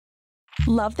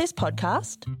Love this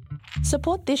podcast?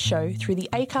 Support this show through the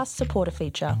Acast supporter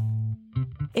feature.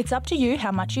 It's up to you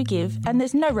how much you give, and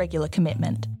there's no regular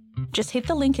commitment. Just hit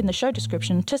the link in the show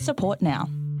description to support now.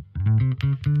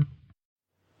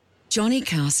 Johnny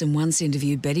Carson once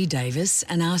interviewed Betty Davis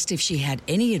and asked if she had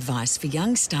any advice for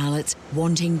young starlets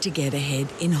wanting to get ahead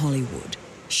in Hollywood.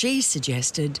 She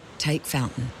suggested take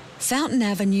Fountain. Fountain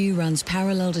Avenue runs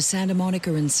parallel to Santa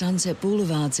Monica and Sunset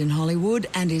Boulevards in Hollywood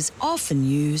and is often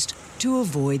used to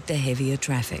avoid the heavier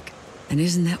traffic. And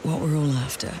isn't that what we're all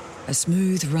after? A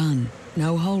smooth run,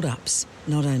 no hold-ups,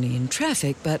 not only in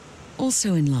traffic but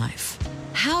also in life.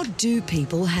 How do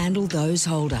people handle those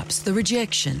hold-ups, the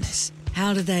rejections?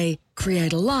 How do they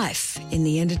create a life in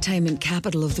the entertainment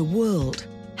capital of the world?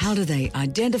 How do they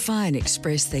identify and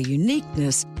express their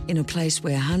uniqueness in a place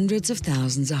where hundreds of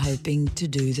thousands are hoping to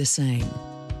do the same?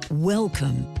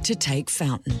 Welcome to Take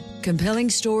Fountain. Compelling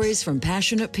stories from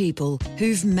passionate people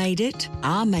who've made it,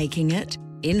 are making it,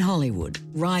 in Hollywood.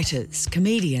 Writers,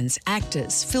 comedians,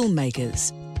 actors,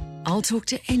 filmmakers. I'll talk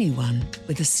to anyone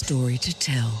with a story to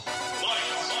tell.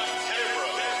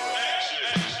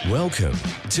 Welcome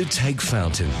to Take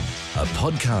Fountain, a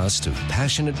podcast of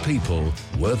passionate people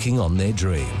working on their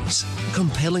dreams.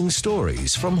 Compelling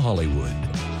stories from Hollywood.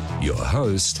 Your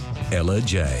host, Ella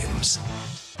James.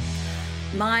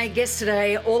 My guest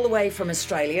today, all the way from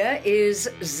Australia, is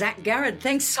Zac Garrett.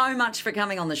 Thanks so much for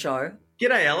coming on the show.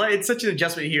 G'day, Ella. It's such an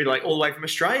adjustment here, like all the way from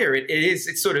Australia. It is.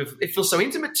 It's sort of. It feels so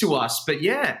intimate to us, but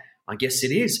yeah, I guess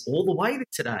it is all the way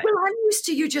today. Well, I'm used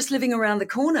to you just living around the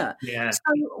corner. Yeah. So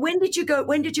when did you go?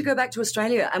 When did you go back to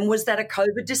Australia? And was that a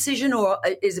COVID decision, or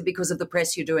is it because of the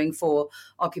press you're doing for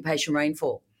Occupation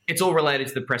Rainfall? It's all related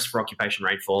to the press for Occupation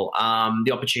Rainfall.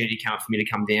 The opportunity came up for me to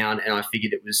come down, and I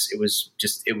figured it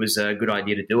was a good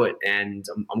idea to do it, and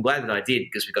I'm glad that I did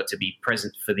because we got to be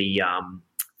present for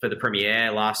the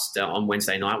premiere last on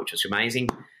Wednesday night, which was amazing.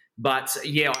 But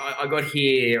yeah, I got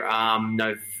here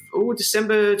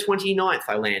December 29th.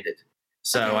 I landed,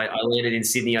 so I landed in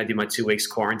Sydney. I did my 2 weeks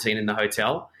quarantine in the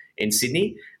hotel in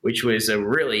Sydney, which was a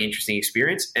really interesting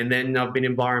experience. And then I've been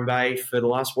in Byron Bay for the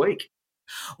last week.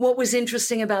 What was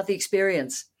interesting about the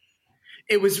experience?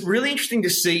 It was really interesting to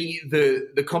see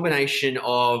the combination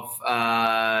of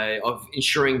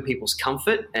ensuring people's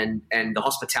comfort and the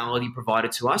hospitality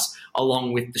provided to us,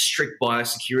 along with the strict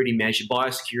biosecurity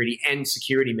and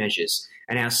security measures,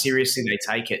 and how seriously they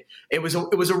take it. It was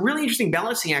a really interesting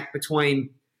balancing act between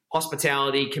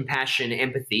hospitality, compassion,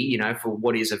 empathy, for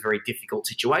what is a very difficult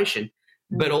situation,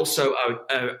 but also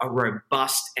a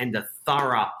robust and a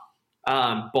thorough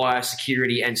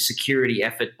biosecurity and security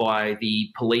effort by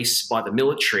the police, by the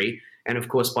military, and of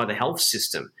course by the health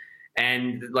system.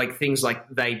 And like things like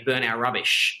they burn our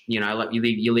rubbish, like you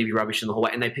leave your rubbish in the hallway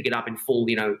and they pick it up in full,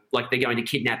 like they're going to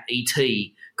kidnap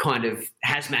E.T. kind of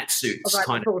hazmat suits.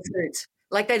 Suits.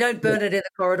 Like they don't burn it in the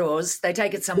corridors; they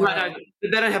take it somewhere. No,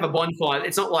 they don't have a bonfire.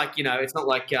 It's not like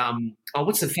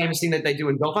what's the famous thing that they do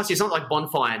in Belfast? It's not like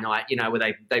bonfire night, where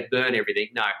they burn everything.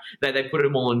 No, they put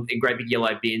them all in great big yellow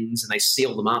bins and they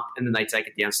seal them up and then they take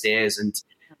it downstairs and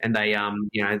they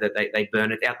they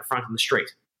burn it out the front of the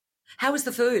street. How was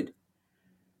the food?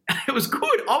 It was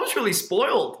good. I was really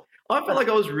spoiled. I felt like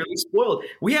I was really spoiled.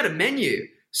 We had a menu.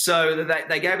 So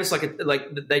they gave us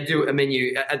they do a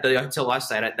menu at the hotel I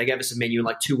stayed at. They gave us a menu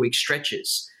in 2 week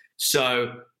stretches.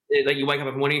 So you wake up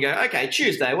every morning and go, okay,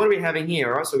 Tuesday, what are we having here?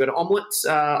 All right, so we've got an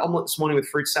omelette this morning with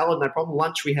fruit salad, no problem.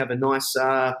 Lunch we have a nice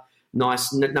nag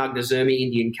nazumi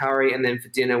Indian curry, and then for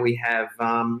dinner we have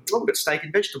we've got steak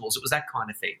and vegetables. It was that kind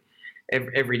of thing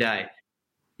every day.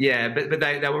 Yeah, but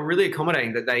they were really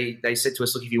accommodating. That they said to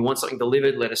us, look, if you want something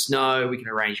delivered, let us know. We can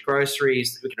arrange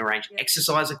groceries. We can arrange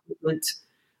exercise equipment.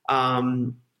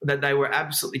 That they were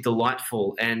absolutely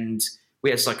delightful, and we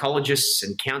had psychologists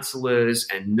and counsellors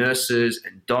and nurses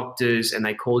and doctors, and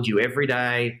they called you every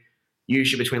day,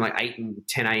 usually between 8 and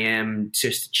 10 a.m.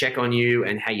 just to check on you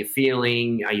and how you're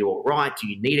feeling. Are you all right? Do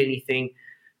you need anything?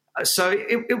 So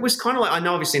it was kind of like, I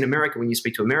know obviously in America when you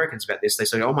speak to Americans about this, they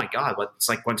say, oh my God, it's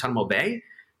like Guantanamo Bay,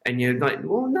 and you're like,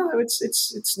 well, no,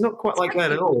 it's not quite like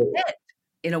that at all.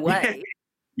 In a way,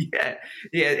 yeah.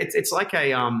 It's like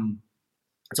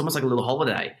it's almost like a little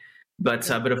holiday, but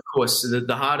of course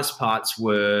the hardest parts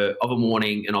were of a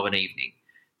morning and of an evening,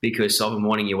 because of a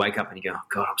morning you wake up and you go, oh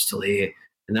God, I'm still here,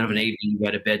 and then of an evening you go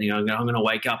to bed and you go, I'm going to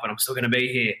wake up and I'm still going to be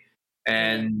here.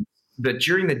 But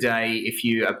during the day, if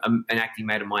you an acting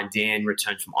mate of mine, Dan,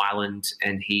 returned from Ireland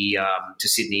and he to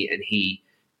Sydney, and he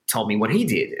told me what he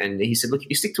did, and he said, look, if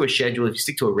you stick to a schedule, if you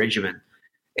stick to a regimen,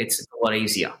 it's a lot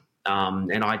easier,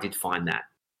 and I did find that.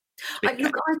 I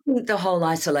think the whole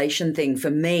isolation thing for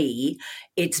me,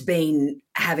 it's been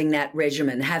having that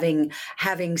regimen, having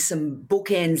some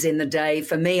bookends in the day.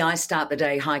 For me, I start the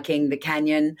day hiking the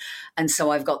canyon, and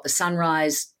so I've got the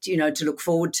sunrise, to look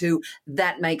forward to.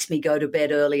 That makes me go to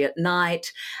bed early at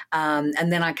night,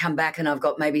 and then I come back and I've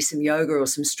got maybe some yoga or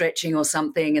some stretching or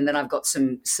something, and then I've got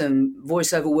some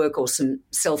voiceover work or some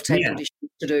self-tape auditions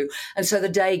to do, and so the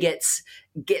day gets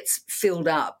filled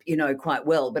up, quite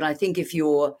well. But I think if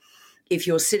you're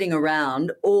sitting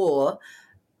around, or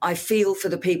I feel for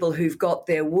the people who've got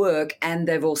their work and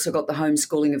they've also got the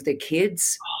homeschooling of their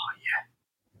kids. Oh,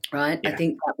 yeah. Right? Yeah. I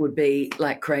think that would be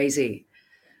like crazy.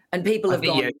 And people have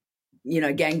gone,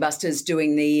 gangbusters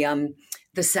doing the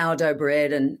sourdough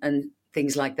bread and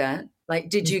things like that. Like,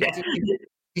 did you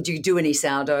do any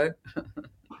sourdough?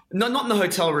 No, not in the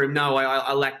hotel room. No,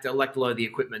 I lacked a lot of the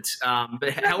equipment.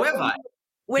 But however,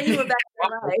 when you were back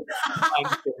in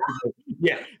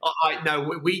LA,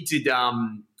 we did.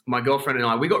 My girlfriend and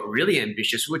I, we got really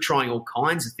ambitious. We were trying all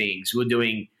kinds of things. We were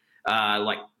doing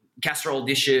like casserole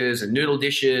dishes and noodle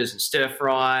dishes and stir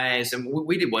fries, and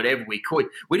we did whatever we could.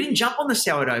 We didn't jump on the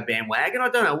sourdough bandwagon. I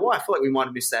don't know why. I feel like we might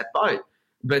have missed that boat.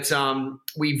 But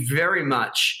we very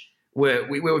much were.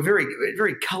 We were very,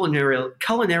 very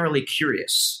culinarily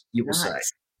curious, you will say.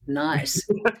 Nice.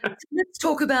 Let's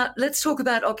talk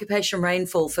about Occupation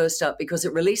Rainfall first up, because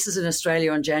it releases in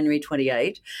Australia on January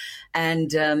 28,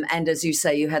 and as you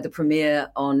say, you had the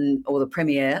premiere on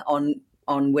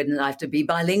Wednesday. I have to be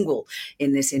bilingual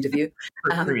in this interview.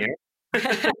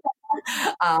 That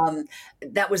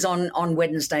was on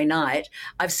Wednesday night.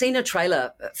 I've seen a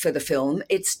trailer for the film.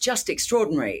 It's just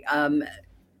extraordinary.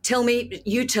 Tell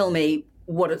me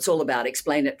what it's all about.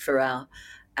 Explain it for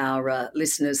our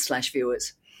listeners /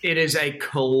 viewers. It is a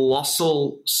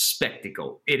colossal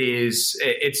spectacle.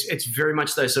 It's very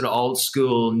much those sort of old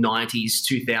school 90s,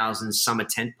 2000s summer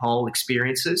tentpole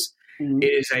experiences. Mm-hmm. It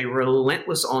is a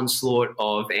relentless onslaught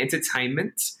of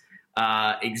entertainment,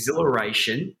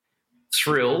 exhilaration,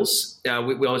 thrills. I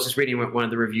was just reading one of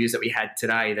the reviews that we had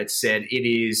today that said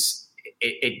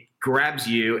it grabs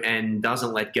you and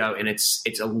doesn't let go, and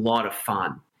it's a lot of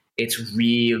fun. It's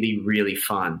really, really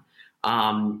fun.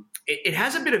 It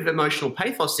has a bit of emotional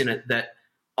pathos in it that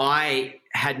I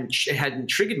hadn't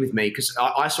triggered with me, because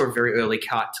I saw a very early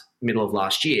cut middle of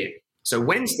last year. So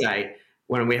Wednesday,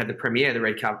 when we had the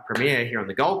red carpet premiere here on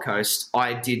the Gold Coast,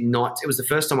 I did not. It was the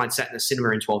first time I'd sat in a cinema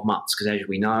in 12 months, because as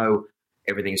we know,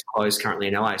 everything's closed currently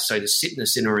in LA. So to sit in the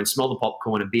cinema and smell the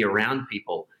popcorn and be around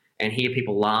people and hear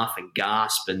people laugh and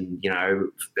gasp and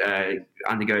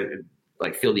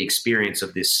feel the experience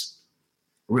of this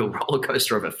real roller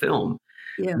coaster of a film.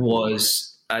 Yeah.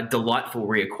 Was a delightful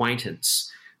reacquaintance.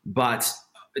 But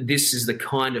this is the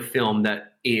kind of film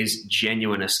that is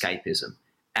genuine escapism,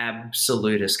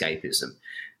 absolute escapism.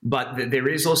 But there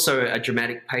is also a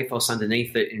dramatic pathos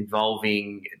underneath it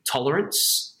involving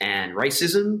tolerance and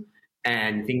racism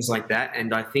and things like that.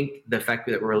 And I think the fact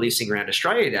that we're releasing around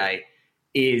Australia Day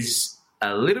is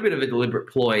a little bit of a deliberate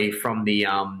ploy from the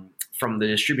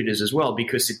distributors as well,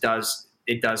 because it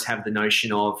does have the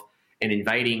notion of an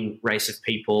invading race of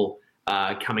people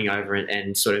coming over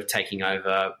and sort of taking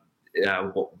over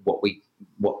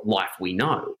what life we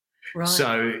know. Right.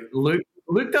 So Luke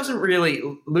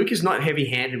is not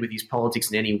heavy-handed with his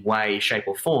politics in any way, shape,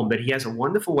 or form, but he has a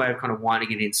wonderful way of kind of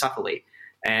winding it in subtly,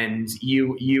 and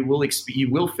you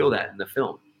will feel that in the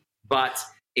film. But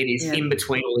it is in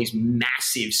between all these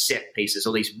massive set pieces,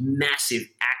 all these massive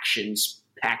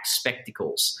action-packed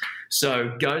spectacles.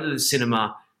 So go to the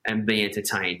cinema and be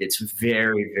entertained. It's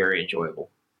very, very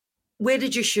enjoyable. Where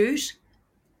did you shoot?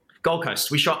 Gold Coast.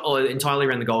 We shot entirely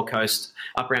around the Gold Coast,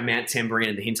 up around Mount Tamborine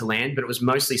and the hinterland, but it was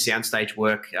mostly soundstage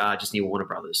work just near Warner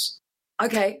Brothers.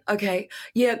 Okay.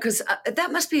 Yeah, because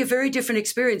that must be a very different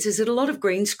experience. Is it a lot of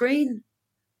green screen?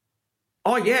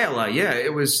 Oh, yeah.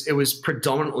 It was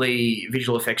predominantly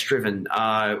visual effects driven.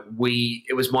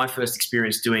 It was my first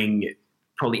experience doing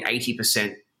probably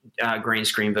 80% green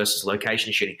screen versus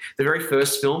location shooting. The very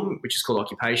first film, which is called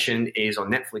Occupation, is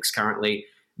on Netflix currently.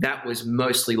 That was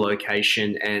mostly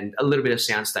location and a little bit of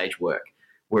soundstage work,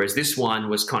 whereas this one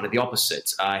was kind of the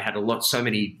opposite. I had so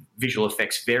many visual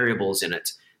effects variables in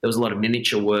it. There was a lot of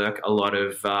miniature work, a lot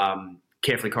of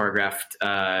carefully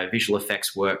choreographed visual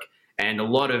effects work, and a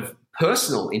lot of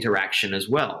personal interaction as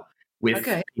well with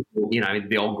people,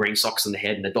 the old green socks on the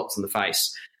head and the dots on the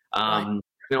face. And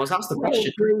I was asked the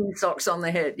question. Green socks on the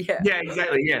head, yeah. Yeah,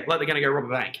 exactly, yeah. Like they're going to go rob a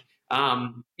bank.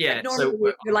 So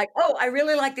you're like, oh, I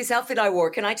really like this outfit I wore.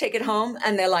 Can I take it home?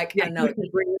 And they're like, oh, no, it's a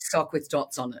green sock with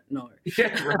dots on it. No.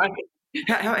 Yeah, right.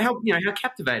 How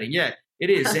captivating. Yeah, it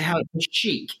is. How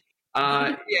chic.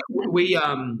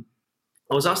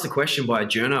 I was asked a question by a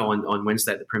journo on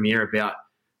Wednesday at the premiere about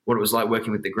what it was like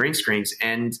working with the green screens,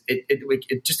 and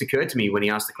it just occurred to me when he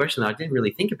asked the question that I didn't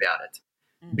really think about it,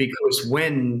 because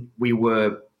when we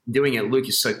were doing it, Luke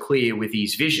is so clear with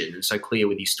his vision and so clear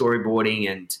with his storyboarding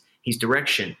and his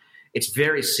direction.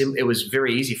 It was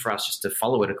very easy for us just to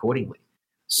follow it accordingly.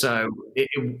 So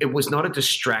it was not a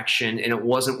distraction, and it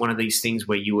wasn't one of these things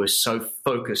where you were so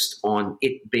focused on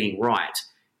it being right.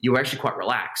 You were actually quite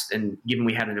relaxed, and given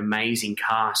we had an amazing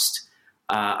cast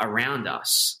around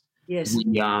us, yes,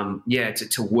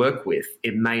 to work with,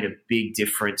 it made a big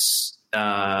difference.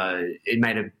 It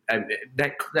made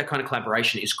that kind of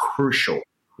collaboration is crucial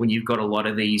when you've got a lot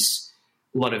of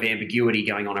ambiguity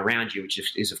going on around you, which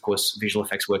is of course visual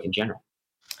effects work in general.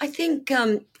 I think,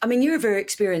 you're a very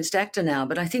experienced actor now,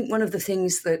 but I think one of the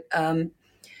things that,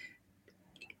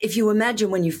 if you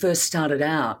imagine when you first started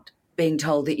out being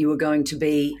told that you were going to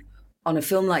be on a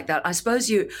film like that, I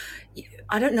suppose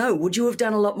I don't know, would you have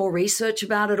done a lot more research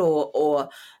about it or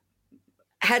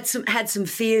had some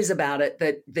fears about it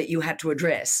that you had to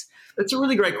address? That's a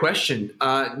really great question.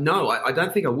 No, I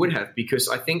don't think I would have, because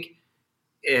I think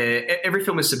every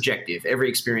film is subjective. Every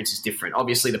experience is different.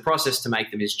 Obviously, the process to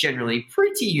make them is generally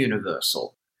pretty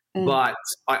universal. But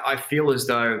I feel as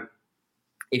though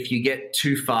if you get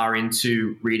too far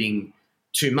into reading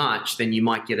too much, then you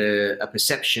might get a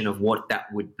perception of what that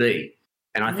would be.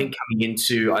 And I think coming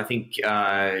into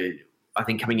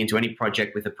any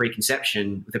project with a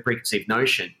preconceived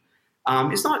notion,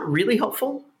 it's not really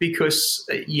helpful, because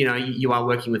you are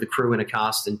working with a crew and a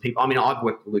cast and people. I mean, I've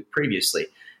worked with Luke previously.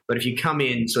 But if you come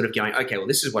in sort of going, okay, well,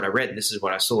 this is what I read, this is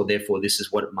what I saw, therefore this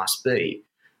is what it must be,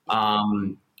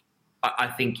 I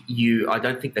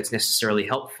don't think that's necessarily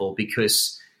helpful,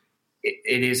 because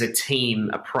it is a team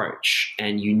approach,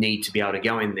 and you need to be able to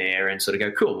go in there and sort of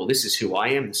go, cool, well, this is who I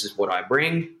am, this is what I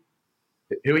bring.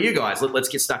 Who are you guys? Let's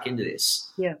get stuck into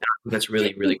this. Yeah. That's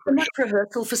really, really crucial. Is there much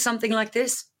rehearsal for something like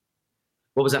this?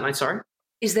 What was that, mate? Sorry?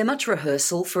 Is there much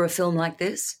rehearsal for a film like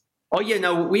this? Oh, yeah,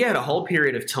 no, we had a whole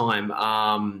period of time.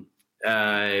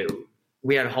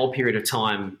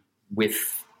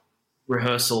 With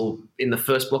rehearsal in the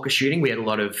first block of shooting. We had a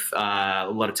lot of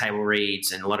table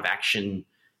reads and a lot of action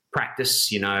practice.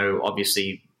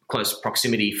 Obviously close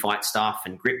proximity fight stuff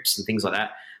and grips and things like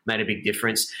that made a big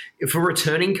difference. For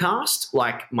returning cast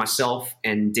like myself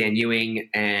and Dan Ewing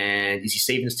and Izzy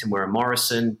Stevens, Tim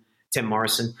Morrison,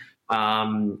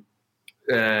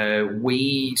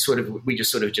 we just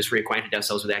reacquainted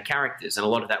ourselves with our characters, and a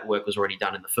lot of that work was already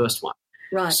done in the first one.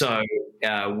 Right. So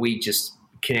we just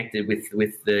connected with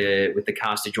the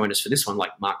cast to join us for this one,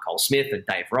 like Mark Cole Smith and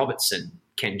Dave Roberts and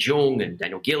Ken Jeong and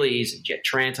Daniel Gillies and Jet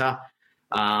Tranter,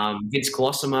 Vince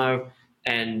Colosimo,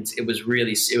 and it was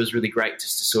really great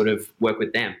just to sort of work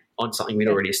with them on something we'd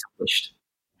already established.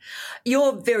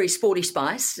 You're very sporty,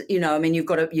 Spice. You've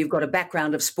got a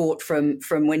background of sport from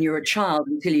when you were a child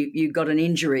until you got an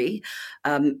injury.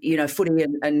 Footy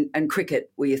and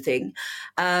cricket were your thing.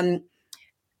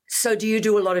 So do you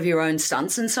do a lot of your own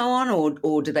stunts and so on,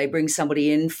 or do they bring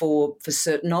somebody in for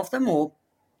certain of them? Or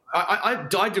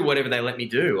I do whatever they let me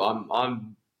do.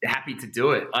 I'm happy to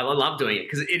do it. I love doing it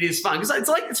because it is fun. Because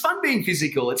it's fun being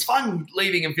physical. It's fun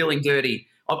leaving and feeling dirty.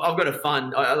 I've got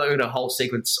a whole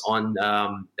sequence on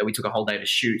that we took a whole day to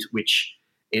shoot, which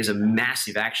is a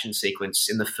massive action sequence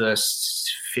in the first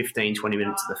 15, 20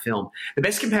 minutes of the film. The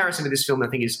best comparison with this film, I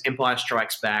think, is Empire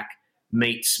Strikes Back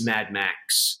meets Mad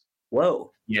Max.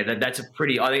 Whoa. Yeah, I think it's a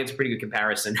pretty good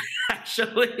comparison,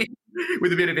 actually,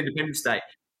 with a bit of Independence Day.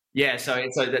 Yeah, so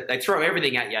they throw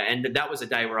everything at you, and that was a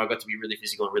day where I got to be really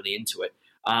physical and really into it.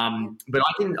 But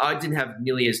I didn't have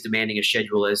nearly as demanding a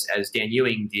schedule as Dan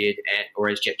Ewing did, or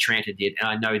as Jet Tranter did. And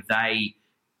I know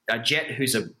Jet,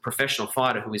 who's a professional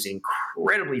fighter, who is an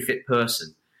incredibly fit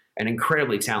person and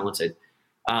incredibly talented,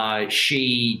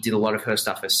 she did a lot of her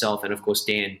stuff herself. And of course,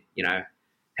 Dan,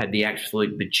 had the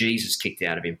absolute bejesus kicked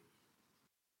out of him.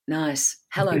 Nice.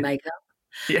 Hello, makeup.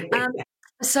 Yeah.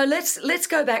 So let's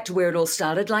go back to where it all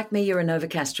started. Like me, you're a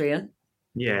Novocastrian.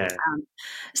 Yeah.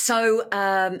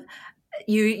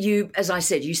 You, as I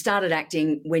said, you started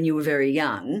acting when you were very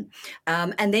young,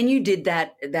 and then you did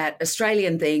that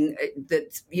Australian thing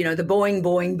that, the boing,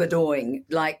 badoing,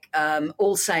 like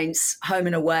All Saints, Home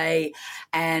and Away,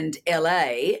 and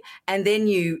LA, and then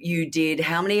you did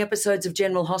how many episodes of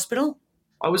General Hospital?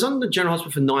 I was on the General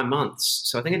Hospital for 9 months,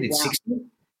 so I think I did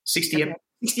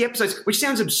 60 episodes, which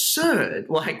sounds absurd.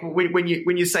 Like when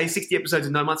you say 60 episodes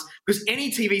in 9 months, because any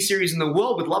TV series in the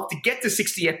world would love to get to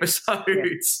 60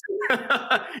 episodes,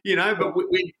 But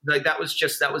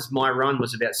that was my run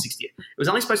was about 60. It was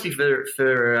only supposed to be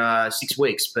for 6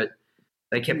 weeks, but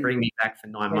They kept bringing me back for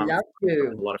 9 months. I love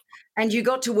you. A lot of And you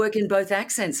got to work in both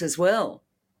accents as well.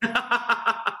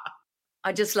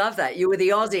 I just love that. You were the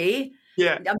Aussie.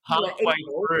 Yeah, You were halfway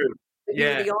equal, through. but you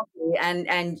were the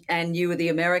Aussie and you were the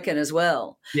American as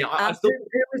well. Yeah, I still,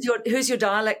 who's your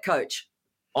dialect coach?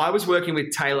 I was working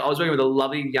with Taylor. I was working with a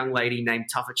lovely young lady named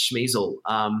Tuffet Schmeasel.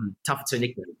 Tuffet's her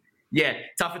nickname. Yeah,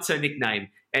 Tuffet's her nickname.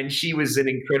 And she was an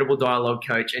incredible dialogue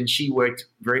coach, and she worked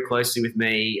very closely with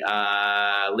me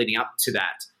leading up to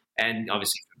that, and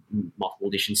obviously multiple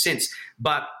auditions since.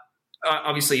 But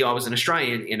obviously I was an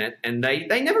Australian in it, and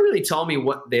they never really told me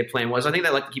what their plan was. I think they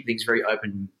like to keep things very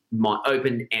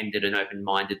open-ended and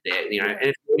open-minded there. You know, and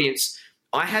in the audience,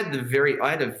 I had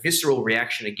a visceral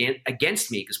reaction against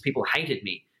me because people hated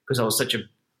me because I was such a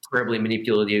terribly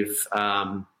manipulative,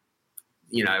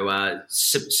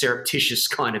 surreptitious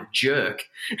kind of jerk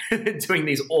doing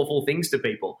these awful things to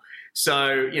people.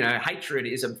 So, hatred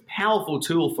is a powerful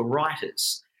tool for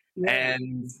writers. Yeah.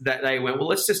 And that they went, well,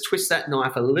 let's just twist that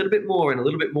knife a little bit more and a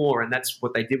little bit more. And that's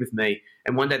what they did with me.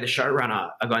 And one day the showrunner,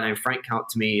 a guy named Frank, came up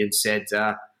to me and said,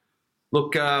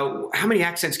 look, how many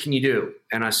accents can you do?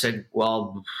 And I said,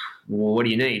 well, what do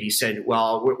you need? He said,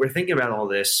 well, we're thinking about all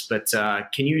this, but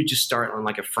can you just start on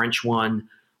like a French one,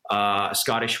 a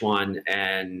Scottish one,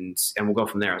 and we'll go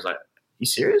from there. I was like, you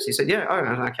serious? He said, yeah.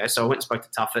 Oh, okay. So I went and spoke to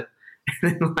Tuffet.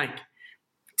 And then like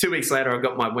 2 weeks later,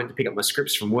 I went to pick up my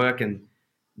scripts from work, and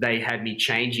they had me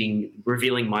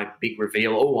revealing my big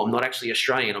reveal. Oh, I'm not actually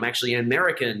Australian. I'm actually an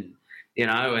American,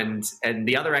 and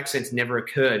the other accents never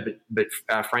occurred. But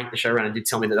Frank, the showrunner, did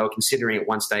tell me that they were considering at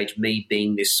one stage me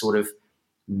being this sort of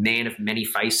man of many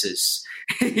faces,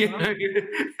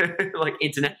 like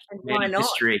international man of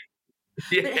history.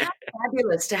 Yeah. But how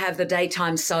fabulous to have the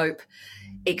daytime soap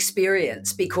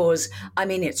experience, because I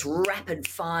mean it's rapid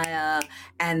fire,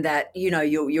 and that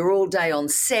you're all day on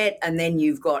set, and then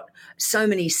you've got so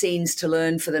many scenes to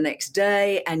learn for the next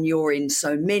day, and you're in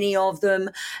so many of them.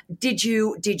 Did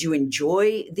you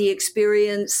enjoy the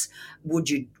experience? Would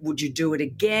you do it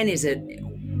again?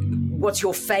 What's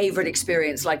your favorite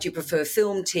experience? Like, do you prefer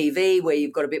film, TV, where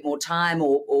you've got a bit more time,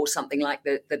 or something like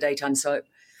the daytime soap?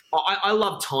 I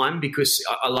love time because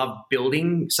I love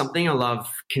building something. I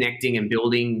love connecting and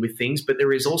building with things, but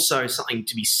there is also something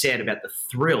to be said about the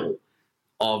thrill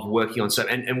of working on soap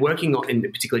and working on, in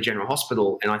particular, General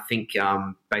Hospital. And I think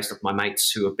based off my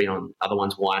mates who have been on other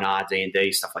ones, YNR,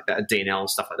 D&D, stuff like that, DNL,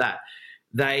 stuff like that,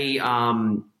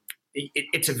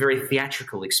 it's a very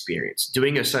theatrical experience.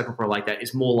 Doing a soap opera like that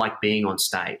is more like being on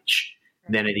stage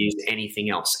than it is anything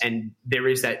else. And there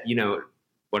is that,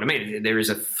 what I mean, there is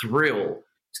a thrill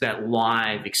to that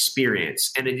live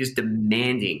experience, and it is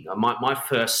demanding. My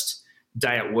first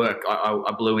day at work,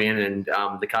 I blew in, and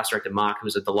the cast director, Mark, who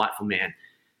was a delightful man,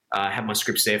 had my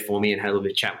scripts there for me and had a little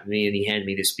bit of chat with me, and he handed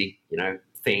me this big,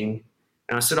 thing.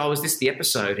 And I said, oh, is this the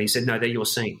episode? And he said, no, they're your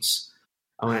scenes.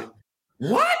 I went,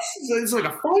 what? It's like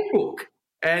a phone book.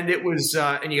 And it was,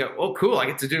 and you go, oh, cool, I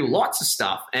get to do lots of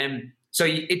stuff. And so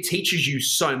it teaches you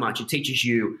so much. It teaches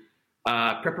you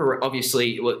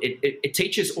obviously, well, it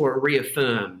teaches or it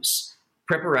reaffirms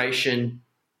preparation,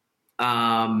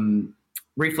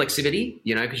 reflexivity,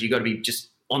 because you've got to be just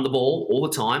on the ball all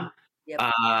the time. Yep.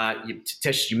 You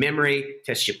test your memory,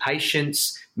 test your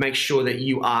patience, make sure that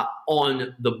you are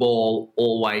on the ball,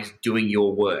 always doing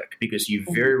your work, because you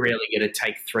very rarely get a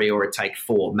take 3 or a take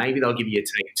 4. Maybe they'll give you a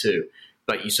take 2.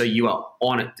 But you are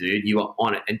on it, dude. You are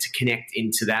on it. And to connect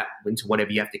into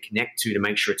whatever you have to connect to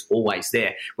make sure it's always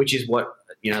there, which is what,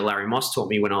 Larry Moss taught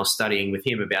me when I was studying with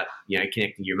him about,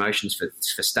 connecting your emotions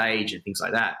for stage and things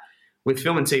like that. With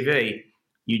film and TV,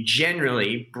 you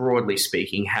generally, broadly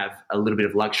speaking, have a little bit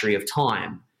of luxury of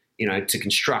time, to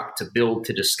construct, to build,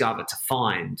 to discover, to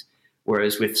find.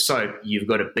 Whereas with soap, you've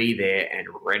got to be there and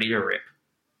ready to rip.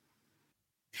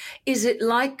 Is it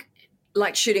like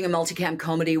shooting a multicam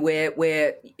comedy where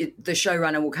the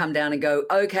showrunner will come down and go,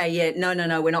 okay, yeah,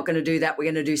 no, we're not going to do that. We're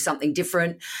going to do something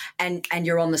different. And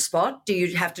you're on the spot. Do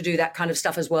you have to do that kind of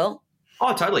stuff as well?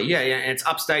 Oh, totally. Yeah. And it's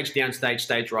upstage, downstage,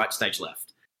 stage right, stage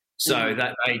left. So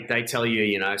that they tell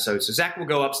you, so Zach will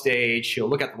go upstage, he'll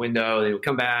look out the window, then he'll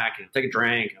come back and take a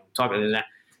drink, and talk about that,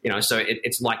 so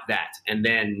it's like that. And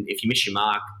then if you miss your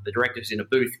mark, the director's in a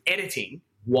booth editing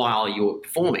while you're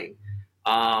performing.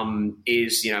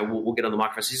 We'll get on the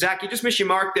microphone and say, Zach, you just missed your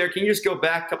mark there. Can you just go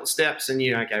back a couple of steps? And,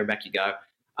 okay, back you go.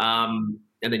 And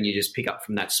then you just pick up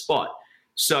from that spot.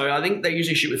 So I think they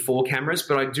usually shoot with 4 cameras,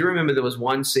 but I do remember there was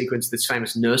one sequence, this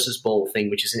famous Nurses Ball thing,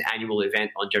 which is an annual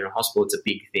event on General Hospital. It's a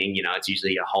big thing. It's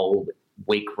usually a whole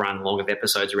week run long of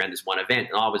episodes around this one event.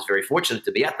 And I was very fortunate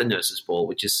to be at the Nurses Ball,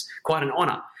 which is quite an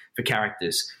honor for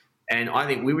characters. And I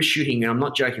think we were shooting, and I'm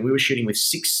not joking, we were shooting with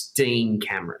 16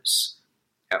 cameras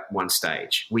at one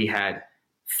stage. We had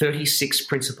 36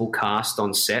 principal cast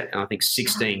on set, and I think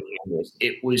 16 cameras.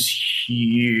 It was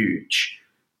huge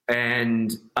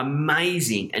and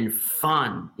amazing and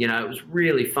fun. You know, it was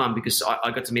really fun because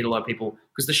I got to meet a lot of people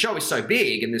because the show is so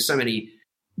big and there's so many.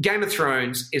 Game of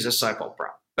Thrones is a soap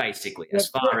opera, basically, as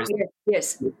far as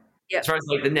as far as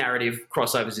like the narrative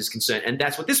crossovers is concerned. And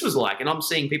that's what this was like. And I'm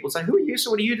seeing people say, "Who are you?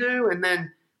 So what do you do?" And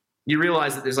then you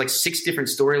realize that there's like 6 different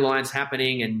storylines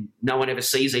happening and no one ever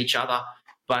sees each other.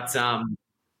 But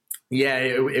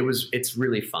it's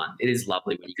really fun. It is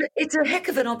lovely. It's a heck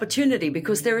of an opportunity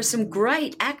because there are some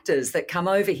great actors that come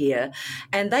over here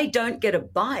and they don't get a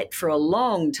bite for a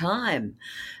long time.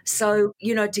 So,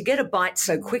 you know, to get a bite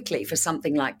so quickly for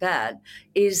something like that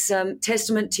is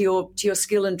testament to your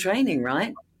skill and training,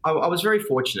 right? I was very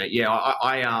fortunate. Yeah,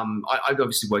 I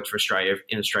obviously worked for Australia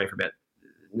for about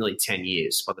nearly 10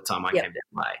 years by the time I came to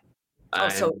LA.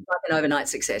 So it's like an overnight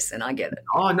success, and I get it.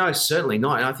 Oh, no, certainly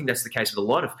not. And I think that's the case with a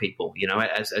lot of people. You know,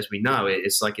 as we know,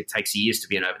 it's like it takes years to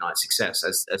be an overnight success,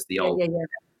 as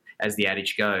the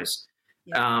adage goes.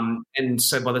 Yeah. And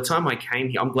so by the time I came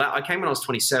here, I'm glad I came when I was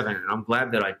 27, and I'm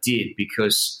glad that I did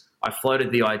because I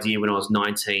floated the idea when I was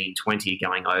 19, 20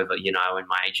 going over, you know, and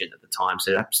my agent at the time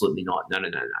said, absolutely not, no.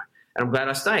 And I'm glad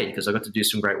I stayed because I got to do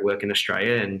some great work in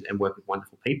Australia and work with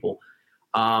wonderful people.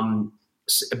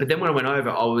 But then when I went over,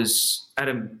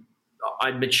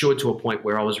 I'd matured to a point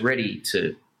where I was ready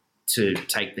to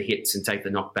take the hits and take the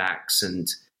knockbacks and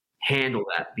handle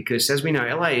that because, as we know,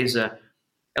 LA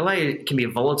can be a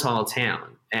volatile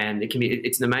town and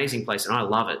it's an amazing place and I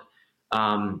love it.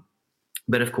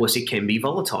 But of course, it can be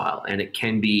volatile and it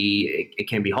can be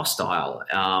hostile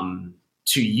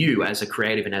to you as a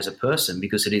creative and as a person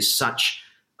because it is such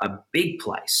a big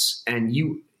place and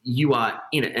you are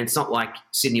in it. And it's not like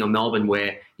Sydney or Melbourne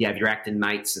where you have your acting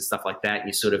mates and stuff like that. And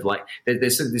you're sort of like,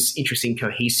 there's sort of this interesting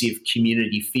cohesive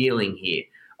community feeling here.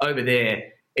 Over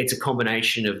there, it's a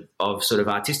combination of sort of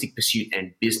artistic pursuit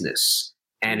and business.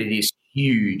 And it is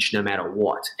huge no matter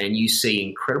what. And you see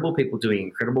incredible people doing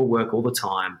incredible work all the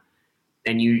time.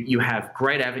 And you have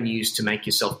great avenues to make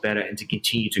yourself better and to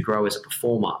continue to grow as a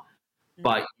performer.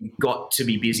 But you've got to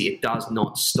be busy. It does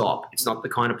not stop. It's not the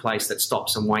kind of place that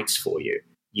stops and waits for you.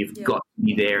 You've got to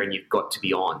be there and you've got to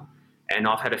be on. And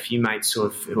I've had a few mates who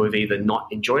have either not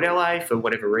enjoyed LA for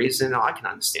whatever reason. I can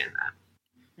understand that.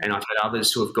 And I've had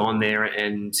others who have gone there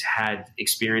and had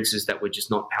experiences that were just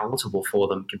not palatable for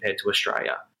them compared to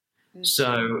Australia. Mm.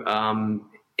 So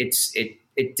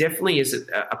it definitely is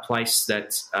a place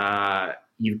that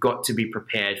you've got to be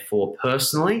prepared for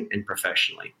personally and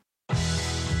professionally.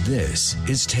 This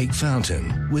is Take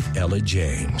Fountain with Ella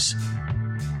James.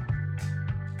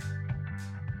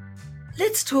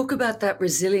 Let's talk about that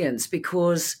resilience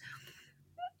because,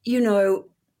 you know,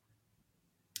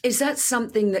 is that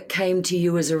something that came to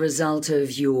you as a result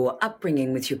of your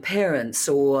upbringing with your parents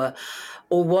or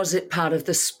was it part of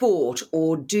the sport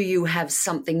or do you have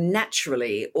something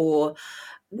naturally or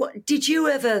what, did you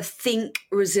ever think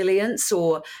resilience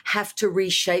or have to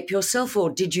reshape yourself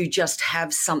or did you just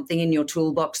have something in your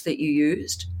toolbox that you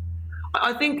used?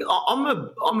 I think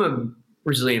I'm a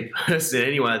resilient person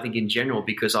anyway, I think in general,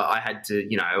 because I had to,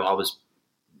 you know, I was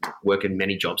working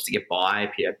many jobs to get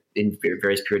by in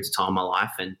various periods of time in my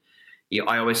life. And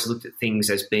I always looked at things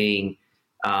as being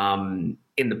in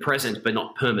the present, but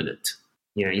not permanent.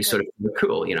 You know, you sort of,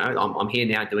 cool, you know, I'm here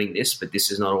now doing this, but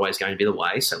this is not always going to be the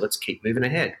way. So let's keep moving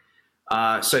ahead.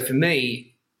 So for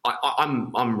me,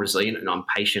 I'm resilient and I'm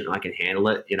patient and I can handle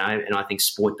it, you know, and I think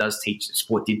sport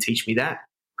did teach me that.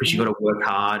 Because you've got to work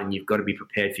hard and you've got to be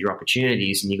prepared for your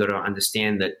opportunities and you've got to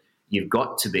understand that you've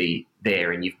got to be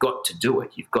there and you've got to do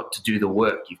it. You've got to do the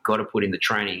work. You've got to put in the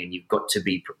training and you've got to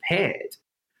be prepared.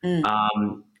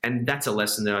 And that's a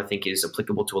lesson that I think is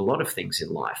applicable to a lot of things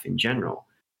in life in general.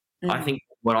 I think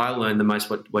what I learned the most,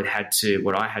 what I had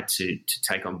to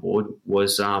take on board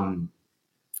was sense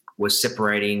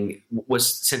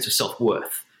of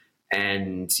self-worth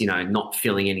and, you know, not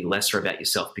feeling any lesser about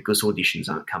yourself because auditions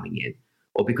aren't coming in.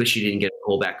 Or because you didn't get a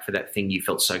call back for that thing you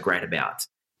felt so great about,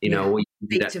 you know. Or you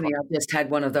speak to me. I just had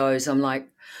one of those. I'm like,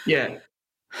 yeah.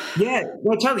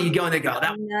 Well, totally. You go in there, go.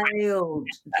 That nailed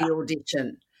the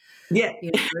audition. Yeah,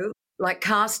 you know, like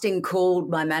casting called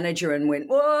my manager and went,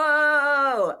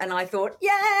 whoa, and I thought,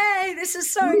 yay, this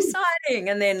is so exciting.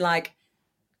 And then like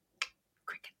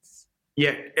crickets.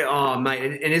 Yeah. Oh,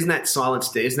 mate, and isn't that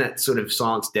silence? Isn't that sort of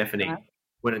silence deafening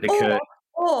when it occurred?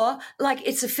 Or like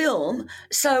it's a film,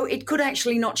 so it could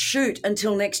actually not shoot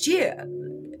until next year.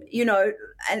 you know,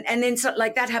 and then so,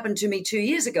 like that happened to me 2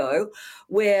 years ago,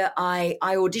 where I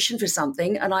auditioned for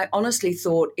something and I honestly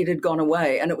thought it had gone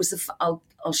away, and it was I'll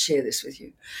share this with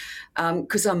you,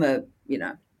 because I'm a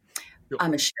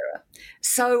sharer.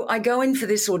 So I go in for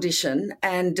this audition,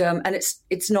 and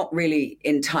it's not really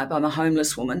in type. I'm a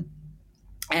homeless woman.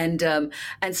 And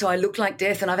so I look like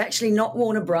death, and I've actually not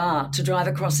worn a bra to drive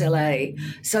across LA,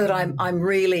 so that I'm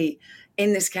really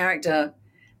in this character,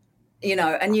 you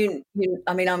know. And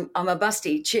I mean, I'm a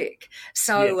busty chick,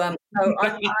 so Yeah.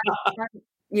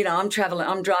 I'm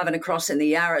driving across in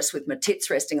the Yaris with my tits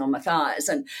resting on my thighs,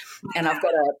 and I've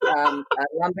got a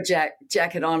lumberjack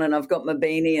jacket on, and I've got my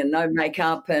beanie and no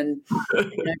makeup and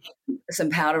some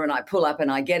powder, and I pull up and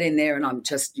I get in there, and I'm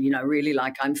just, really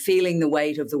like I'm feeling the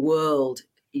weight of the world.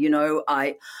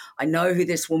 I know who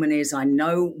this woman is. I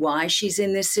know why she's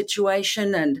in this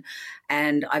situation,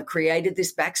 and I've created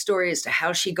this backstory as to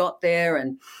how she got there,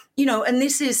 and and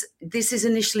this is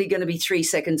initially going to be 3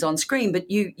 seconds on screen,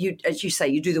 but you as you say,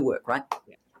 you do the work, right?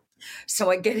 Yeah. So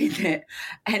I get in there,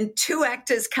 and 2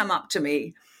 actors come up to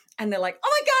me, and they're like, "Oh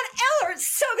my God, Ella, it's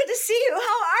so good to see you.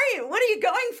 How are you? What are you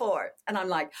going for?" And I'm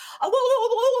like,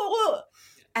 "Oh."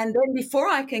 And then before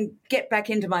I can get back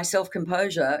into my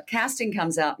self-composure, casting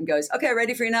comes out and goes, "Okay,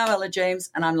 ready for you now, Ella James."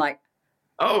 And I'm like,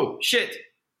 "Oh, shit."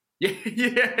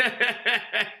 Yeah.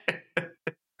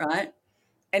 Right.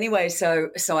 Anyway,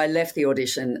 so I left the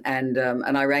audition, and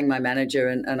I rang my manager,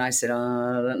 and I said, "Oh,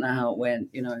 I don't know how it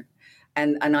went,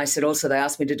 And I said also they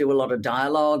asked me to do a lot of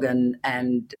dialogue, and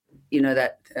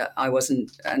that I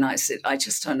wasn't, and I said, "I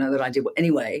just don't know that I did."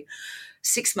 Anyway,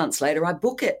 6 months later, I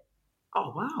book it.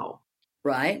 Oh, wow.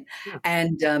 Right. Yeah.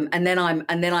 And then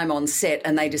I'm on set,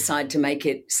 and they decide to make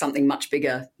it something much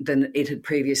bigger than it had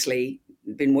previously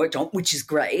been worked on, which is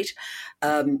great.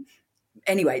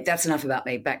 Anyway, that's enough about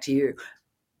me. Back to you.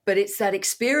 But it's that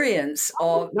experience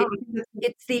of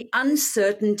it's the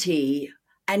uncertainty,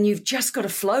 and you've just got to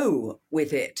flow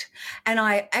with it. And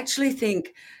I actually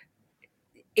think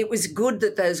it was good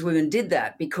that those women did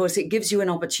that, because it gives you an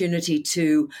opportunity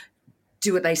to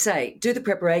do what they say, do the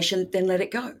preparation, then let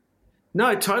it go.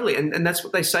 No, totally. And that's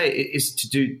what they say, is to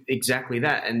do exactly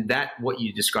that. And that, what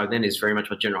you described then, is very much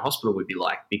what General Hospital would be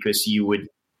like, because you would,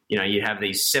 you have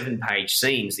these 7-page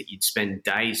scenes that you'd spend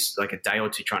days, like a day or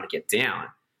two, trying to get down.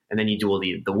 And then you do all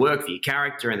the work for your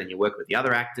character, and then you work with the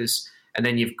other actors. And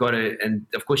then you've got to, and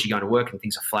of course you're going to work and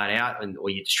things are flat out, or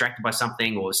you're distracted by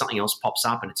something, or something else pops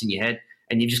up and it's in your head,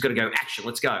 and you've just got to go, action,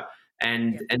 let's go.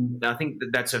 And I think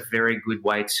that's a very good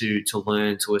way to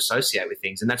learn to associate with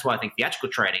things. And that's why I think theatrical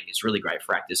training is really great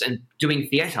for actors. And doing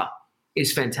theatre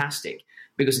is fantastic,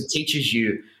 because it teaches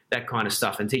you that kind of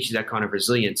stuff and teaches that kind of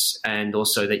resilience, and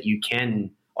also that you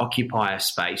can occupy a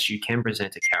space, you can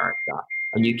present a character,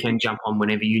 and you can jump on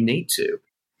whenever you need to.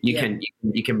 You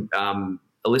can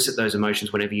elicit those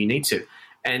emotions whenever you need to.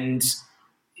 And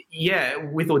yeah,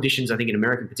 with auditions, I think in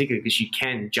America in particular, because you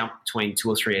can jump between 2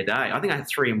 or 3 a day. I think I had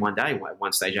 3 in one day at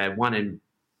one stage. I had one in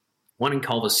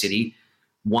Culver City,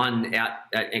 one out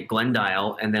at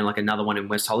Glendale, and then like another one in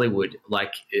West Hollywood,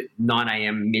 like 9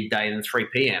 a.m., midday, and then 3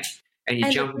 p.m.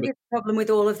 And jump. The problem with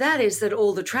all of that is that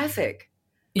all the traffic.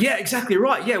 Yeah, exactly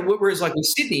right. Yeah, whereas like in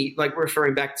Sydney, like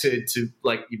referring back to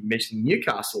like you mentioned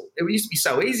Newcastle, it used to be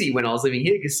so easy when I was living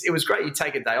here, because it was great. You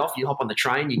take a day off, you hop on the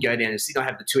train, you go down to Sydney. I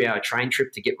have the 2-hour train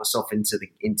trip to get myself into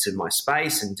my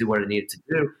space and do what I needed to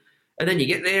do. And then you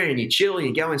get there and you chill, and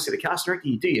you go and see the cast director,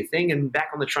 you do your thing, and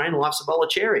back on the train, life's a bowl of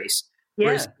cherries. Yeah.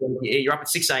 Whereas you're up at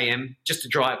 6 a.m. just to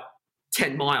drive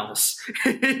 10 miles.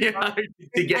 To get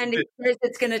and it says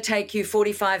it's going to take you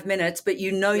 45 minutes, but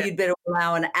you'd better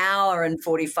allow an hour and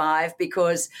 45,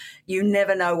 because you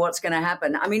never know what's going to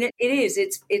happen. I mean,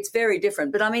 it's very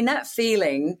different. But I mean, that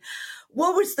feeling,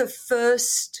 what was the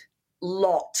first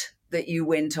lot that you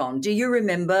went on? Do you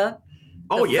remember?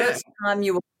 The first time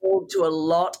you were called to a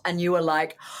lot and you were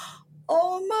like,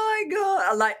 oh my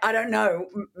God. Like, I don't know.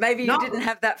 Maybe you didn't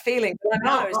have that feeling, but I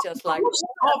know it's just like.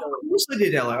 Of course I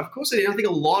did, Ella. Of course I did. I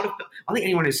think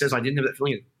anyone who says I didn't have that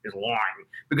feeling is lying,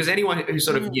 because anyone who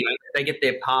sort of, they get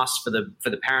their pass for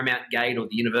the Paramount gate or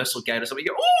the Universal gate or something,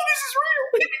 you go, oh, this is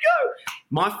real. Here we go.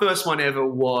 My first one ever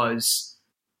was,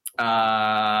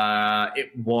 it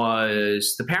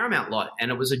was the Paramount lot,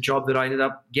 and it was a job that I ended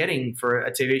up getting for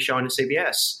a TV show on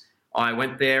CBS. I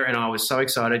went there and I was so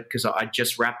excited, because I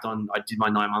just I did my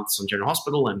 9 months on General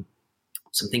Hospital, and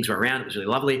some things were around. It was really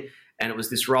lovely. And it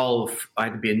was this role of, I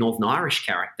had to be a Northern Irish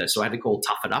character. So I had to call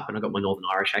Tough It Up, and I got my Northern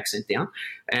Irish accent down.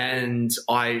 And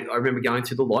I remember going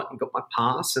through the lot and got my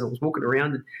pass, and I was walking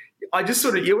around, and I just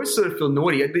you always sort of feel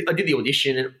naughty. I did the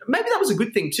audition, and maybe that was a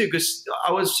good thing too, because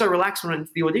I was so relaxed when I went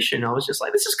to the audition. I was just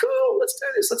like, this is cool. Let's do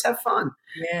this. Let's have fun.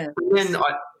 Yeah. But then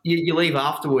you leave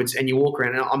afterwards and you walk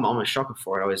around, and I'm a shocker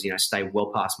for it. I always, stay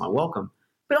well past my welcome.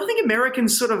 But I think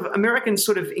Americans sort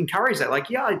of encourage that. Like,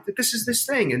 yeah, this is this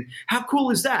thing, and how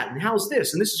cool is that? And how's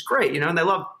this? And this is great, and they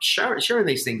love sharing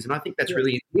these things. And I think that's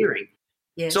really endearing.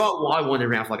 Yes. So I wandered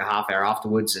around for like a half hour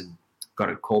afterwards and got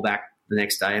a call back the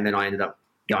next day. And then I ended up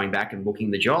going back and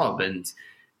booking the job. And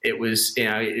it was,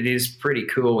 it is pretty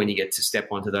cool when you get to step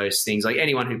onto those things. Like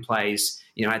anyone who plays,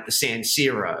 at the San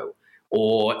Siro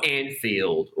or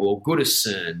Anfield or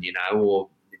Goodison, or,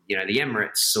 the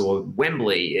Emirates or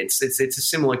Wembley, it's a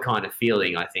similar kind of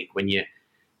feeling, I think, when you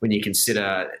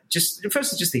consider just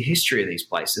the history of these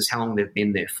places, how long they've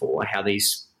been there for, how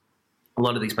a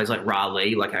lot of these places like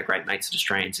Raleigh, like our great mates at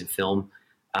Australians in Film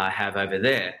have over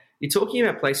there. You're talking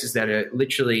about places that are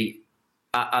literally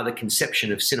are the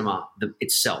conception of cinema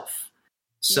itself.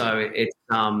 So it's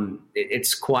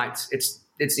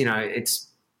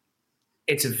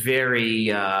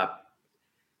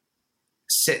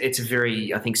a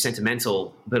very I think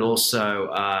sentimental but also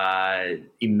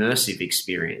immersive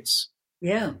experience.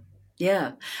 Yeah,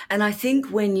 yeah, and I think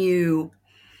when you're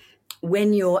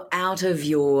out of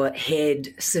your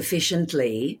head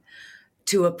sufficiently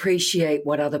to appreciate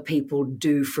what other people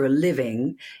do for a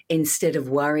living instead of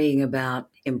worrying about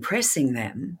impressing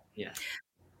them,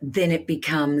 then it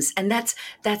becomes, and that's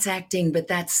acting, but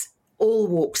that's all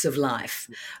walks of life.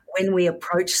 When we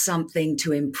approach something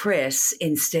to impress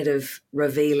instead of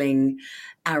revealing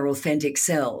our authentic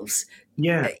selves,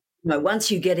 once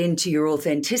you get into your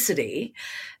authenticity,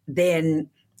 then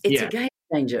it's a game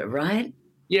changer, right?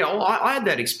 Yeah, well, I had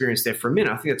that experience there for a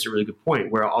minute. I think that's a really good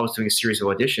point, where I was doing a series of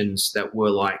auditions that were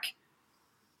like,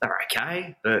 they're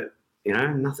okay, but,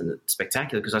 nothing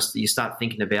spectacular, because you start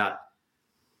thinking about,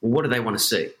 well, what do they want to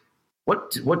see?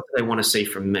 What do they want to see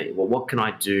from me? Well, what can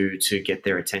I do to get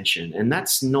their attention? And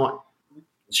that's not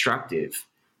constructive,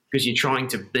 because you're trying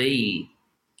to be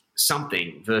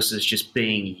something versus just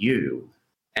being you.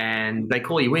 And they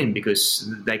call you in because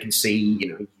they can see,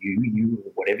 you,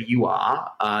 whatever you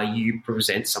are, you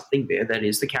present something there that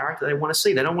is the character they want to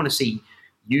see. They don't want to see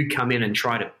you come in and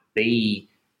try to be,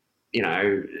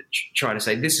 try to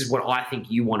say, this is what I think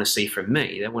you want to see from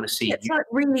me. They want to see. It's like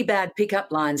really bad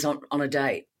pickup lines on a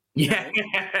date. Yeah.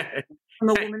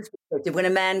 From a woman's perspective, when a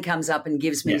man comes up and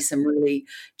gives me some really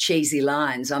cheesy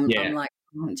lines, I'm like,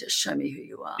 just show me who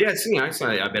you are. Yes, so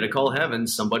I better call heaven.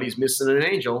 Somebody's missing an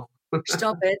angel.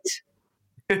 Stop it.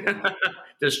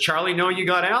 Does Charlie know you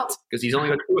got out? Because he's only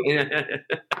got two.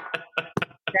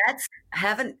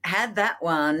 Haven't had that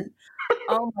one.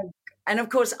 Oh my! And of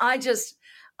course, I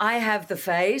have the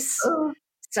face,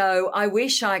 so I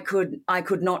wish I could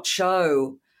not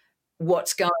show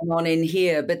what's going on in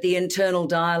here, but the internal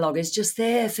dialogue is just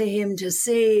there for him to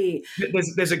see.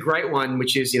 There's a great one,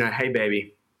 which is, hey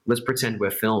baby, let's pretend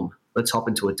we're film. Let's hop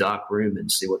into a dark room and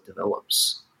see what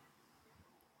develops.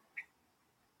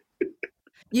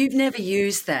 You've never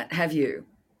used that, have you?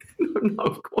 No,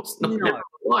 of course not. No.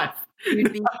 Life.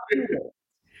 You'd be cool,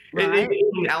 right?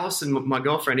 Even Alison, my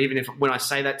girlfriend, even if when I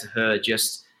say that to her,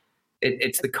 just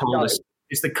it's the coldest.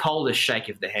 It's the coldest shake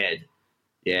of the head.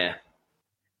 Yeah.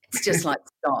 It's just like,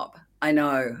 stop. I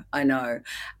know.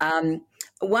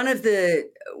 One of the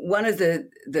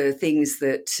things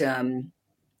that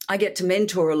I get to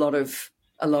mentor a lot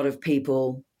of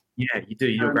people. Yeah, you do.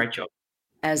 You do a great job.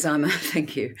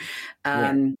 Thank you.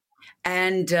 And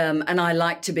I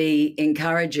like to be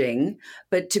encouraging,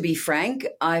 but to be frank,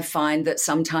 I find that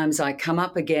sometimes I come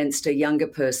up against a younger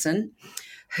person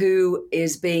who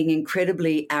is being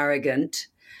incredibly arrogant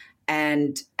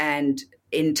and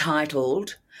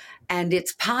entitled, and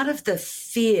it's part of the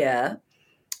fear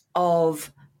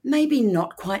of maybe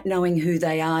not quite knowing who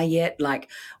they are yet. Like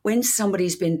when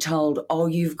somebody's been told, oh,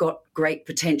 you've got great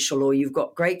potential, or you've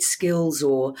got great skills,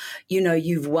 or,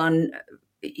 you've won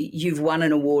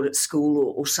an award at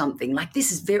school or something. Like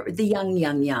this is the young,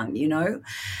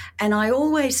 and I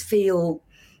always feel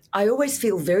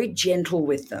very gentle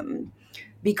with them,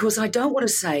 because I don't want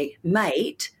to say,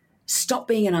 mate, stop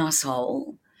being an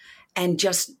asshole and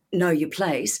just know your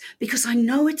place, because I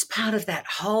know it's part of that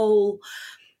whole,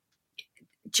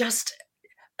 just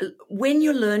when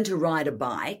you learn to ride a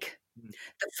bike,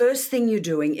 the first thing you're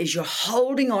doing is you're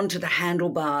holding on to the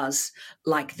handlebars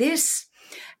like this,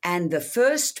 and the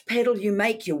first pedal you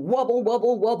make, you wobble,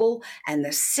 wobble, wobble, and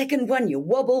the second one you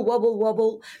wobble, wobble,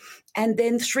 wobble, And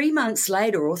then 3 months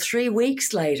later or 3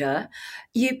 weeks later,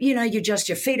 your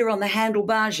feet are on the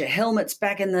handlebars, your helmet's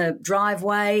back in the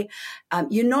driveway.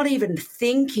 You're not even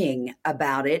thinking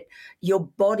about it. Your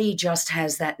body just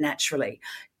has that naturally.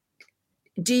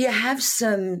 Do you have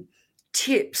some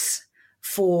tips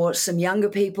for some younger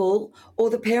people or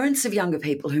the parents of younger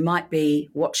people who might be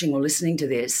watching or listening to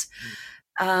this,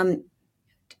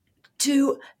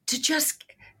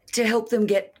 to help them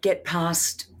get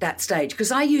past that stage?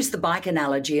 Because I use the bike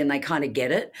analogy and they kind of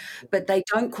get it, but they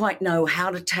don't quite know how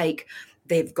to take.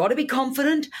 They've got to be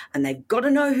confident and they've got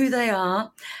to know who they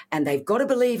are and they've got to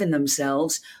believe in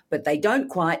themselves, but they don't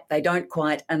quite.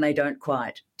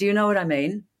 Do you know what I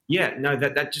mean? Yeah, no,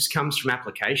 that just comes from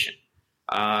application.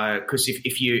 Because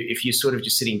if you're sort of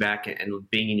just sitting back and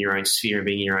being in your own sphere and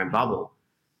being in your own bubble,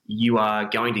 you are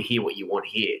going to hear what you want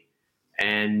to hear,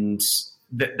 and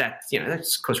that's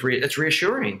because that's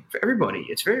reassuring for everybody.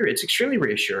 It's extremely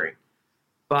reassuring,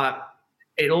 but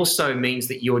it also means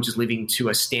that you're just living to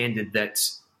a standard that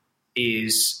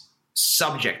is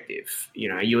subjective.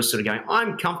 You're sort of going,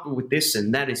 I'm comfortable with this,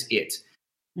 and that is it.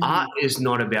 Mm-hmm. Art is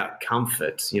not about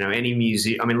comfort. Any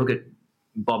music. I mean, look at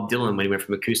Bob Dylan when he went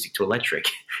from acoustic to electric.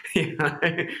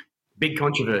 Big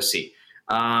controversy.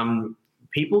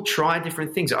 People try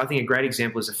different things. I think a great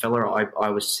example is a fella I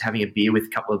was having a beer with a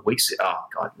couple of weeks. Oh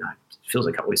God, no, it feels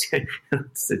like a couple of weeks ago.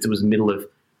 It was it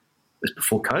was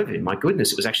before COVID. My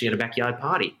goodness, it was actually at a backyard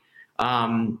party.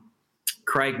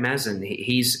 Craig Mazin,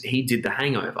 he did The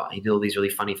Hangover. He did all these really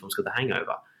funny films called The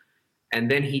Hangover,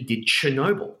 and then he did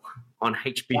Chernobyl on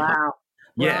HBO. Wow.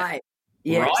 Yeah. Right.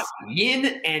 Yes. Right. Yin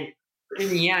and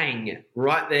yang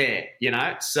right there,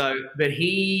 So, but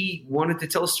he wanted to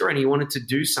tell a story and he wanted to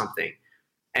do something,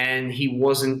 and he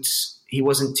wasn't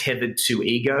tethered to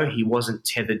ego. He wasn't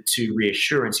tethered to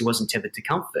reassurance. He wasn't tethered to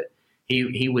comfort.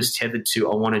 He was tethered to,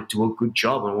 I want to do a good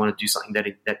job. I want to do something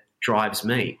that drives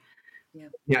me.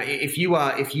 Yeah. If you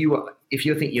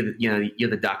think you're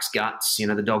the duck's guts,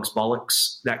 the dog's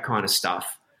bollocks, that kind of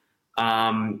stuff,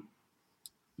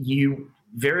 you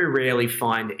very rarely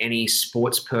find any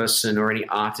sports person or any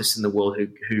artist in the world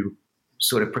who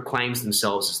sort of proclaims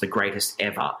themselves as the greatest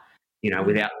ever,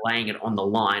 without laying it on the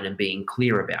line and being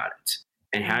clear about it.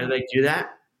 And how do they do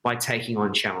that? By taking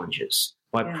on challenges,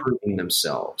 by proving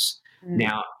themselves.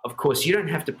 Now, of course, you don't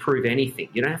have to prove anything.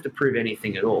 You don't have to prove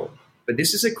anything at all. But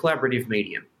this is a collaborative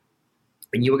medium.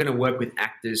 And you are going to work with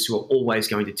actors who are always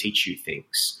going to teach you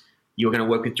things. You're going to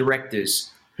work with directors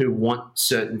who want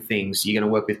certain things. You're going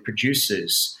to work with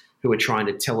producers who are trying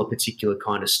to tell a particular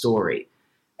kind of story.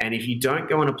 And if you don't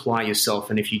go and apply yourself,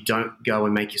 and if you don't go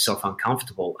and make yourself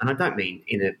uncomfortable, and I don't mean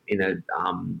in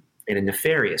a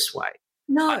nefarious way.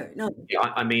 No.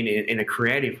 I mean in a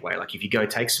creative way. Like if you go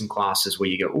take some classes where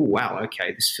you go, oh wow,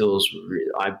 okay, this feels.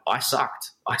 I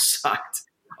sucked.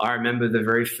 I remember the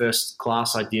very first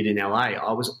class I did in LA.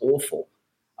 I was awful.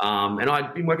 And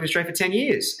I'd been working in Australia for 10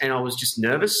 years, and I was just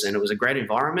nervous, and it was a great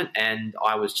environment, and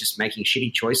I was just making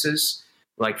shitty choices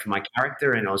like for my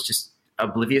character, and I was just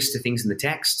oblivious to things in the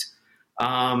text.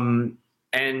 And,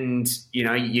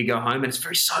 you go home and it's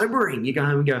very sobering. You go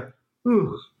home and go,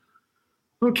 oh,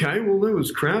 okay, well, that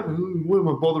was crap. What am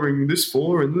I bothering this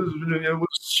for? And what a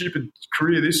stupid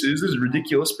career this is. This is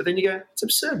ridiculous. But then you go, it's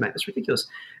absurd, mate. That's ridiculous.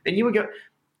 And you would go,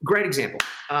 great example.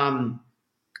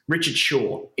 Richard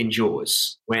Shaw in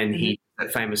Jaws, when he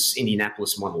that famous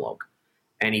Indianapolis monologue,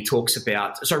 and he talks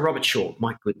about Robert Shaw.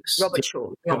 My goodness, Robert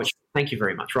Shaw. Robert Shaw. Thank you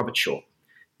very much, Robert Shaw.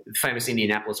 The famous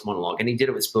Indianapolis monologue, and he did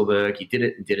it with Spielberg. He did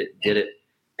it,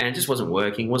 and it just wasn't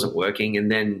working.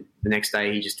 And then the next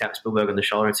day, he just tapped Spielberg on the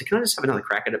shoulder and said, "Can I just have another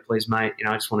crack at it, please, mate?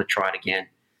 I just want to try it again."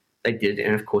 They did,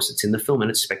 and of course, it's in the film,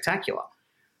 and it's spectacular.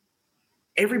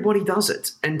 Everybody does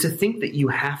it, and to think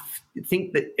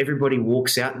that everybody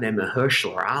walks out and they're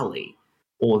Mahershala Ali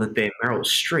or that they're Meryl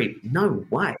Streep, no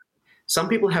way. Some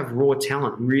people have raw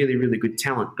talent, really, really good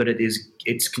talent, but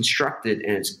it's constructed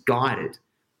and it's guided,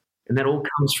 and that all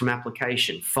comes from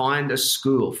application. Find a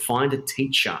school, find a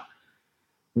teacher,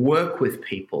 work with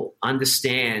people,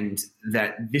 understand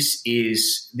that this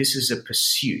is a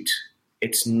pursuit.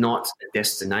 It's not a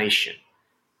destination.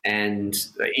 And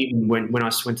even when I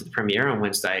went to the premiere on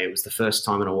Wednesday, it was the first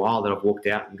time in a while that I've walked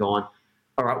out and gone,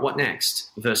 all right, what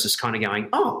next? Versus kind of going,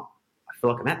 oh, I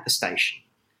feel like I'm at the station,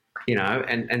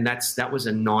 and that was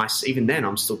a nice, even then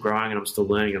I'm still growing and I'm still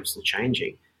learning, I'm still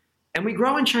changing. And we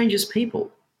grow and change as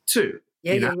people too.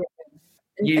 Yeah.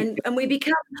 And we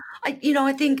become,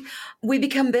 I think we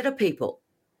become better people.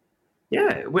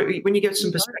 Yeah. When you get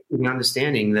some perspective and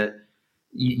understanding that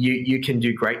you can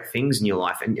do great things in your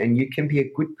life and you can be a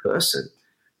good person.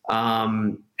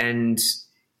 And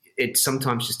it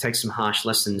sometimes just takes some harsh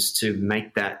lessons to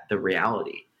make that the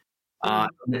reality. And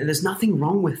there's nothing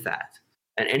wrong with that.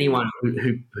 And anyone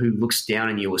who looks down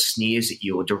on you or sneers at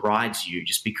you or derides you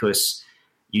just because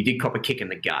you did cop a kick in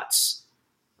the guts,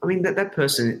 I mean, that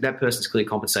person's clearly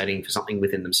compensating for something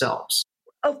within themselves.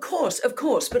 Of course.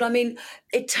 But I mean,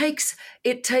 it takes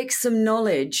some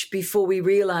knowledge before we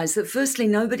realize that firstly,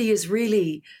 nobody is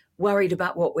really worried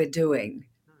about what we're doing,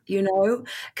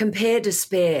 compare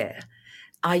despair.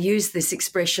 I used this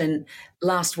expression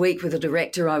last week with a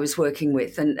director I was working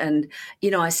with. And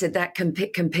I said that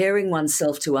comparing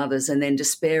oneself to others and then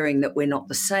despairing that we're not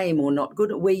the same or not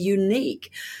good, we're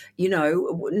unique.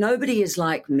 Nobody is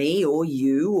like me or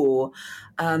you, or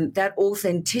that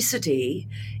authenticity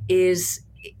is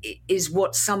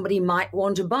what somebody might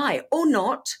want to buy or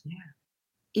not,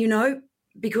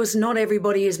 because not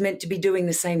everybody is meant to be doing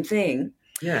the same thing.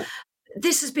 Yeah.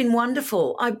 This has been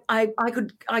wonderful. I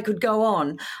could go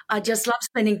on. I just love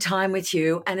spending time with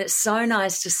you, and it's so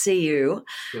nice to see you,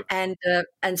 sure. and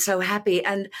so happy.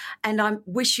 And I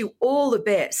wish you all the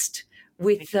best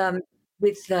with the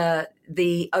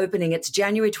opening. It's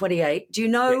January 28th. Do you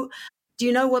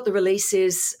know what the release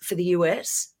is for the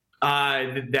US?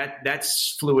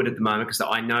 That's fluid at the moment because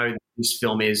I know this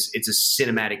film it's a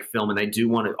cinematic film, and they do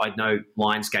want to. I know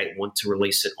Lionsgate want to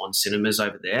release it on cinemas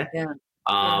over there. Yeah.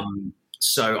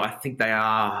 So I think they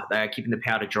are keeping the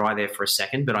powder dry there for a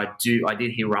second, but I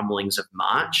did hear rumblings of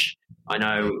March. I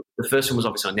know the first one was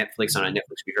obviously on Netflix. I know Netflix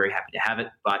would be very happy to have it,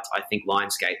 but I think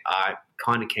Lionsgate are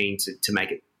kind of keen to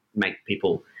make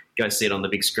people go see it on the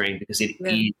big screen because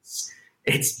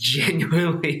it's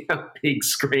genuinely a big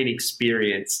screen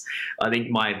experience. I think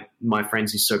my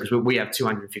friends who saw, because we have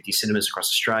 250 cinemas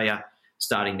across Australia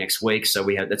starting next week, so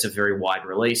that's a very wide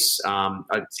release.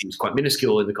 It seems quite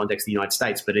minuscule in the context of the United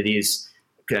States, but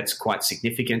that's quite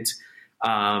significant.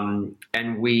 And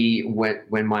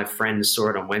when my friends saw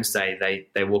it on Wednesday,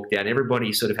 they walked out.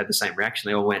 Everybody sort of had the same reaction.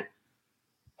 They all went,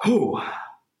 "Oh,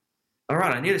 all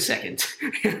right, I need a second."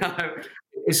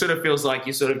 It sort of feels like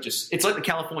you sort of it's like the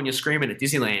California Screaming at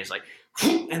Disneyland. It's like,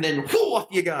 and then off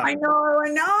you go. I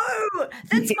know.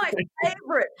 That's my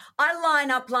favorite. I line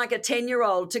up like a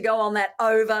 10-year-old to go on that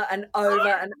over and over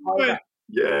and over.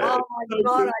 Yeah. Oh my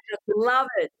God, I just love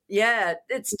it. Yeah,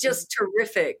 it's just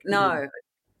terrific. No,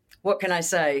 what can I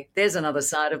say? There's another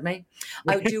side of me.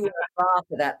 I do wear a bar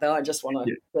for that, though. I just want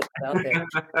to put that out there.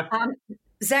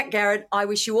 Zach Garrett, I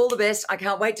wish you all the best. I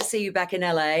can't wait to see you back in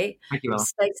LA. Thank you,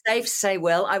 Stay safe, stay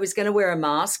well. I was going to wear a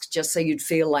mask just so you'd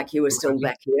feel like you were still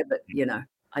back here, but,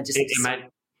 I just... Mate,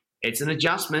 it's an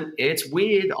adjustment. It's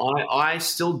weird. I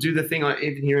still do the thing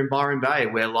even here in Byron Bay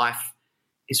where life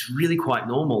is really quite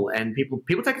normal and people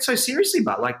take it so seriously,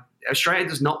 but like Australia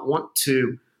does not want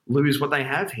to lose what they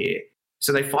have here.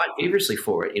 So they fight feverishly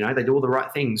for it. They do all the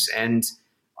right things. And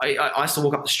I still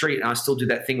walk up the street and I still do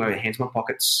that thing where I hands in my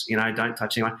pockets, don't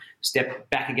touch anyone, step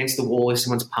back against the wall if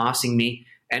someone's passing me.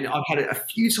 And I've had it a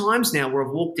few times now where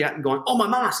I've walked out and gone, "Oh, my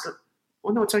mask."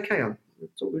 "Oh, no, it's okay.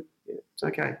 It's all good. Yeah, it's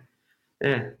okay."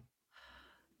 Yeah.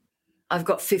 I've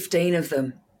got 15 of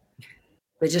them.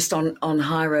 They're just on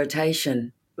high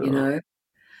rotation,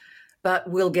 But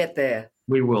we'll get there.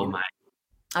 We will, mate.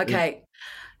 Okay.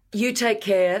 You take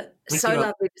care. Thank so you.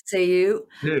 Lovely to see you.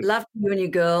 Yeah. Love you and your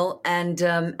girl, and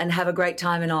have a great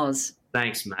time in Oz.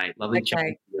 Thanks, mate. Lovely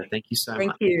chatting to you. Thank you so much.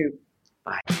 Thank you.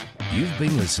 Bye. You've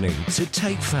been listening to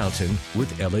Take Fountain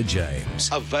with Ella James.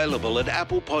 Available at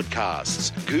Apple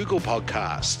Podcasts, Google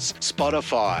Podcasts,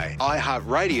 Spotify,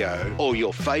 iHeartRadio, or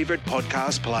your favourite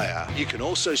podcast player. You can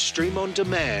also stream on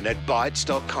demand at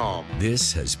Bytes.com.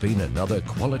 This has been another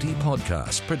quality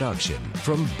podcast production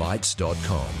from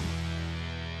Bytes.com.